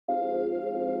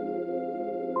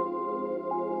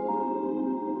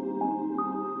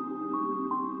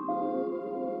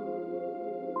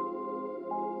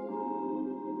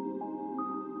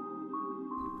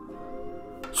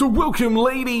So welcome,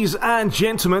 ladies and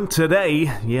gentlemen. Today,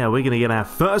 we're going to get our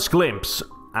first glimpse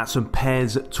at some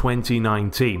PES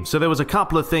 2019. So there was a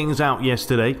couple of things out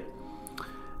yesterday.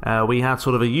 We had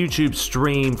sort of a YouTube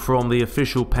stream from the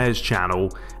official PES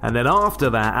channel, and then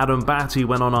after that, Adam Batty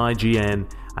went on IGN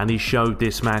and he showed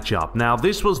this matchup. Now,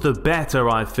 this was the better,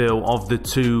 I feel, of the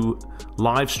two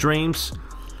live streams.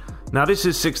 Now, this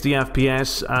is 60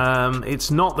 FPS.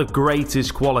 It's not the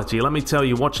greatest quality. Let me tell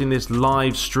you, watching this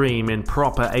live stream in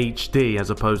proper HD as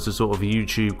opposed to sort of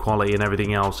YouTube quality and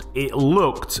everything else, it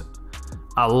looked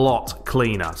a lot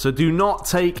cleaner. So do not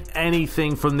take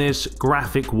anything from this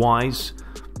graphic-wise,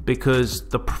 because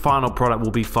the final product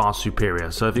will be far superior.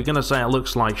 So if you're going to say it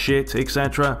looks like shit,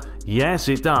 etc., yes,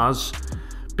 it does,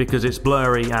 because it's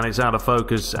blurry and it's out of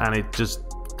focus and it just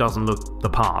doesn't look the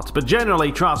part. But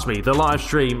generally, trust me, the live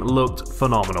stream looked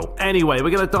phenomenal. Anyway,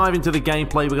 we're going to dive into the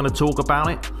gameplay. We're going to talk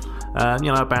about it,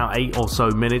 about 8 or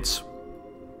so minutes.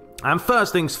 And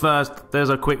first things first, there's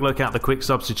a quick look at the quick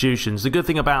substitutions. The good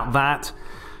thing about that,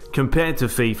 compared to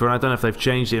FIFA, and I don't know if they've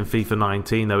changed it in FIFA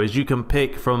 19 though, is you can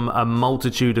pick from a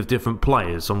multitude of different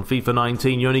players. On FIFA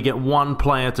 19, you only get one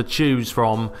player to choose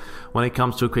from when it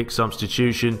comes to a quick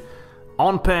substitution.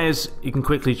 On PES, you can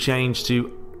quickly change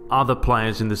to other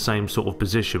players in the same sort of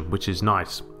position, which is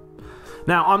nice.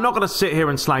 Now, I'm not going to sit here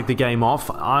and slag the game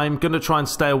off. I'm going to try and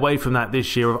stay away from that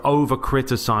this year, of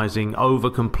over-criticizing,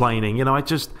 over-complaining. You know,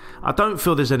 I don't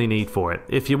feel there's any need for it.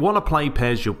 If you want to play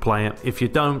PES, you'll play it. If you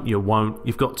don't, you won't.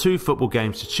 You've got 2 football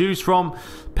games to choose from.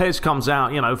 PES comes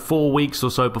out, 4 weeks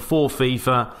or so before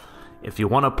FIFA. If you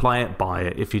want to play it, buy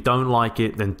it. If you don't like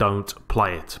it, then don't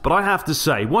play it. But I have to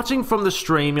say, watching from the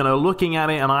stream, looking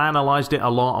at it, and I analysed it a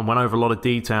lot and went over a lot of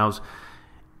details,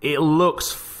 it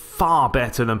looks far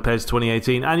better than PES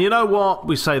 2018. And you know what?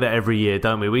 We say that every year,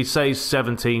 don't we? We say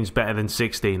 17's better than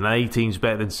 16, and 18's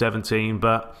better than 17,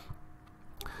 but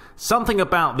something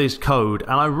about this code,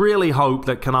 and I really hope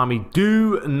that Konami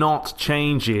do not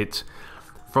change it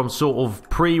from sort of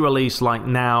pre-release like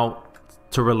now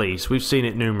to release. We've seen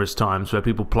it numerous times where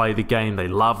people play the game, they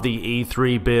love the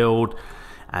E3 build,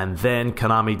 and then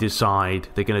Konami decide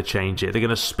they're going to change it. They're going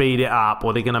to speed it up,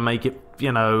 or they're going to make it,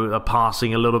 a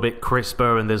passing a little bit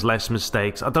crisper and there's less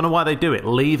mistakes. I don't know why they do it.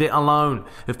 Leave it alone.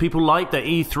 If people like the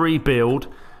E3 build,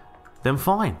 then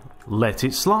fine. Let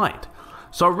it slide.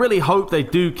 So I really hope they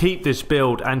do keep this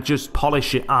build and just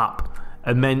polish it up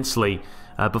immensely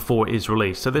before it is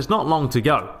released. So there's not long to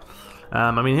go.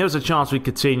 Here's a chance with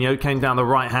Coutinho. Came down the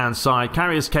right-hand side.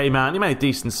 Carriers came out. And he made a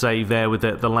decent save there with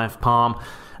the left palm.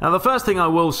 Now, the first thing I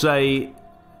will say,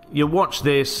 you watch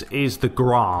this, is the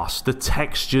grass. The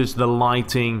textures, the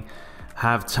lighting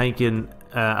have taken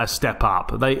a step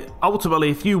up. They ultimately,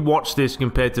 if you watch this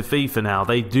compared to FIFA now,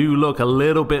 they do look a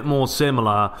little bit more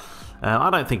similar. I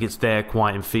don't think it's there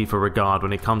quite in FIFA regard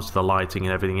when it comes to the lighting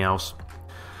and everything else.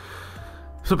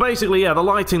 So basically, the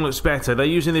lighting looks better. They're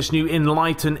using this new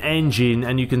Enlighten engine,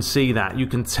 and you can see that. You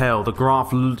can tell the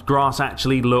grass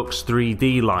actually looks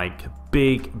 3D-like.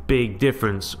 Big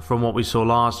difference from what we saw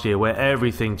last year, where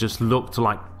everything just looked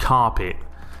like carpet,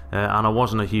 and I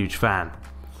wasn't a huge fan.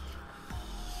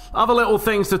 Other little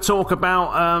things to talk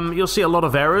about, you'll see a lot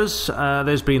of errors.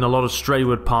 There's been a lot of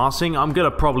straightward passing. I'm going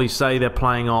to probably say they're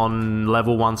playing on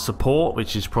level 1 support,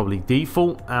 which is probably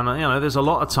default. And, there's a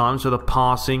lot of times where the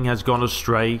passing has gone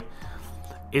astray.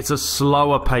 It's a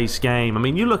slower paced game.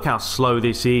 You look how slow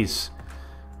this is.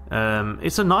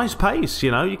 It's a nice pace,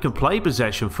 you can play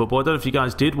possession football. I don't know if you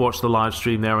guys did watch the live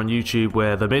stream there on YouTube,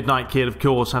 where the Midnight Kid, of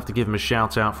course, have to give him a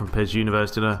shout out from PES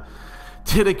Universe,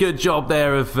 did a good job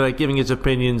there of giving his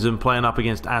opinions and playing up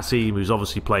against Asim, who's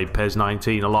obviously played PES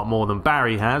 19 a lot more than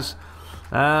Barry has.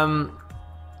 But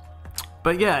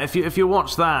yeah, if you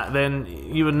watch that, then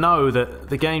you would know that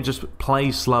the game just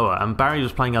plays slower, and Barry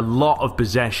was playing a lot of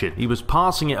possession. He was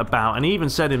passing it about, and he even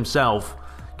said himself,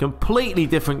 completely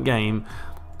different game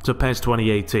to PES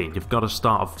 2018. You've got to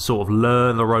sort of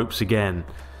learn the ropes again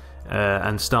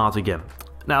and start again.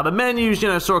 Now, the menus,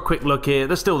 saw a quick look here.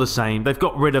 They're still the same. They've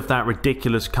got rid of that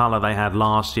ridiculous colour they had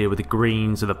last year with the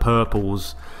greens and the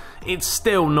purples. It's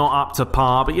still not up to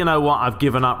par, but you know what? I've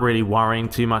given up really worrying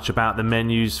too much about the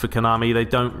menus for Konami. They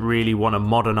don't really want to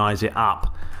modernise it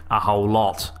up a whole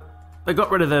lot. They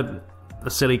got rid of the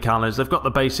silly colours. They've got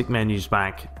the basic menus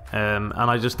back. And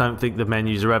I just don't think the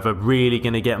menus are ever really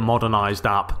going to get modernised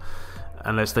up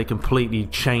unless they completely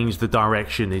change the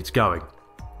direction it's going.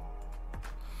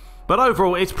 But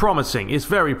overall, it's promising. It's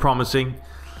very promising.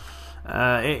 Look,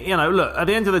 at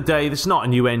the end of the day, this is not a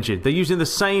new engine. They're using the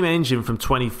same engine from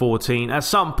 2014. At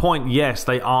some point, yes,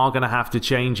 they are going to have to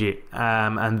change it.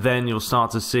 And then you'll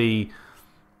start to see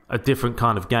a different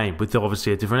kind of game with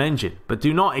obviously a different engine. But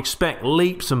do not expect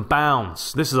leaps and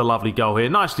bounds. This is a lovely goal here.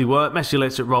 Nicely worked. Messi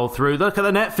lets it roll through. Look at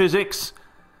the net physics.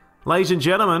 Ladies and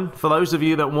gentlemen, for those of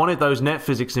you that wanted those net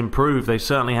physics improved, they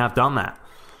certainly have done that.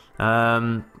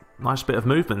 Nice bit of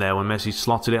movement there when Messi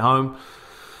slotted it home.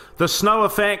 The snow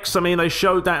effects, I mean, they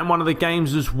showed that in one of the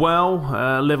games as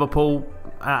well. Liverpool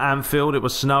at Anfield, it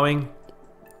was snowing.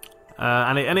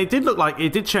 And it did look like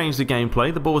it did change the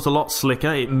gameplay. The ball was a lot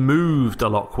slicker. It moved a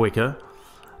lot quicker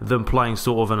than playing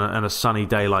sort of on a sunny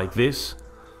day like this.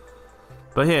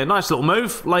 But here, nice little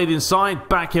move. Laid inside,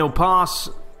 backheel pass,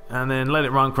 and then let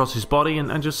it run across his body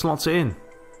and just slots it in.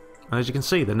 And as you can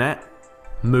see, the net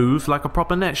moved like a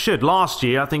proper net should. Last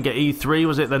year, I think at E3,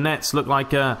 was it the nets looked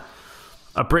like a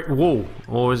brick wall?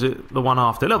 Or is it the one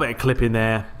after? A little bit of clipping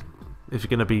there, if you're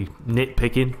going to be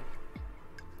nitpicking.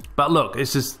 But look,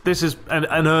 this is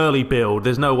an early build.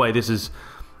 There's no way this is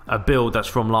a build that's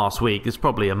from last week. It's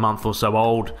probably a month or so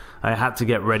old. I had to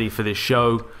get ready for this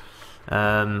show.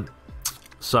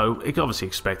 So you can obviously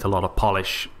expect a lot of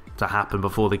polish to happen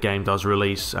before the game does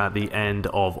release at the end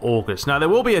of August. Now, there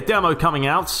will be a demo coming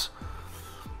out.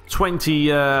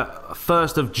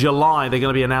 21st of July, they're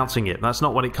going to be announcing it. That's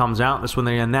not when it comes out. That's when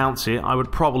they announce it. I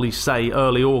would probably say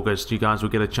early August, you guys will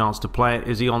get a chance to play it.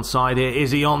 Is he onside here?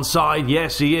 Is he onside?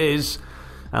 Yes, he is.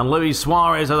 And Luis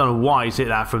Suarez, I don't know why he's hit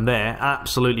that from there.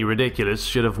 Absolutely ridiculous.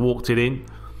 Should have walked it in.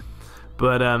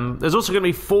 But there's also going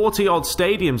to be 40-odd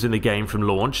stadiums in the game from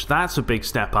launch. That's a big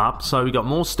step up. So we've got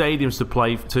more stadiums to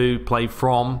play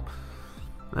from.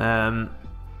 And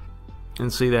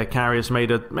see there, Karius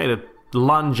made a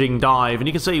lunging dive, and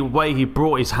you can see the way he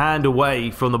brought his hand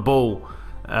away from the ball.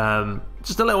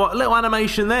 Just a little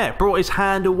animation there. Brought his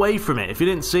hand away from it. If you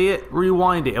didn't see it,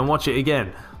 rewind it and watch it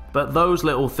again. But those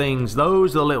little things,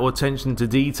 those are the little attention to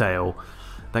detail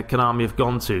that Konami have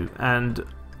gone to. And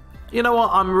you know what?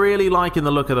 I'm really liking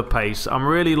the look of the pace. I'm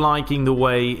really liking the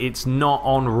way it's not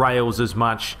on rails as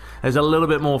much. There's a little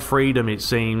bit more freedom, it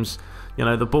seems. You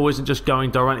know, the ball isn't just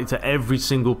going directly to every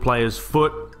single player's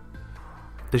foot.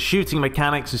 The shooting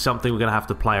mechanics is something we're going to have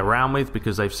to play around with,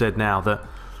 because they've said now that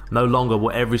no longer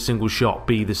will every single shot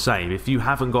be the same. If you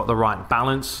haven't got the right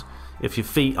balance, if your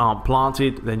feet aren't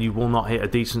planted, then you will not hit a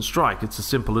decent strike. It's as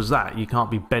simple as that. You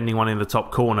can't be bending one in the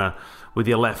top corner with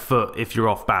your left foot if you're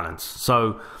off balance.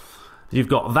 So you've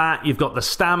got that, you've got the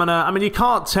stamina. I mean, you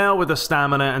can't tell with the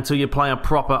stamina until you play a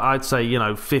proper, I'd say,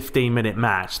 15-minute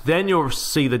match. Then you'll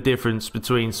see the difference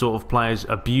between sort of players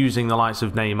abusing the likes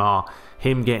of Neymar,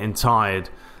 him getting tired,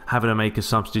 having to make a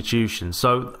substitution.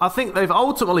 So I think they've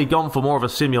ultimately gone for more of a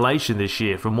simulation this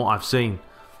year from what I've seen.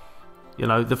 You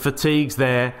know, the fatigue's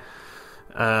there.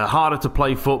 Harder to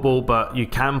play football, but you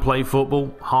can play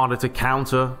football. Harder to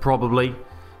counter, probably.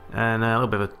 And a little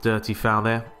bit of a dirty foul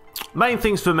there. Main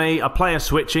things for me are player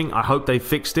switching. I hope they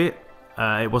fixed it.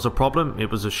 It was a problem. It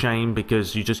was a shame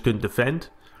because you just couldn't defend.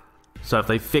 So if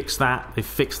they fix that, they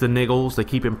fix the niggles, they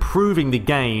keep improving the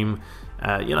game,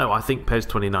 I think PES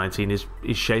 2019 is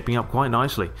shaping up quite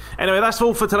nicely. Anyway, that's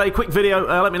all for today. Quick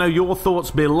video. Let me know your thoughts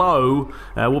below.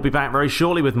 We'll be back very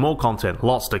shortly with more content.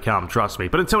 Lots to come, trust me.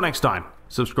 But until next time,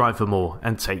 subscribe for more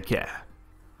and take care.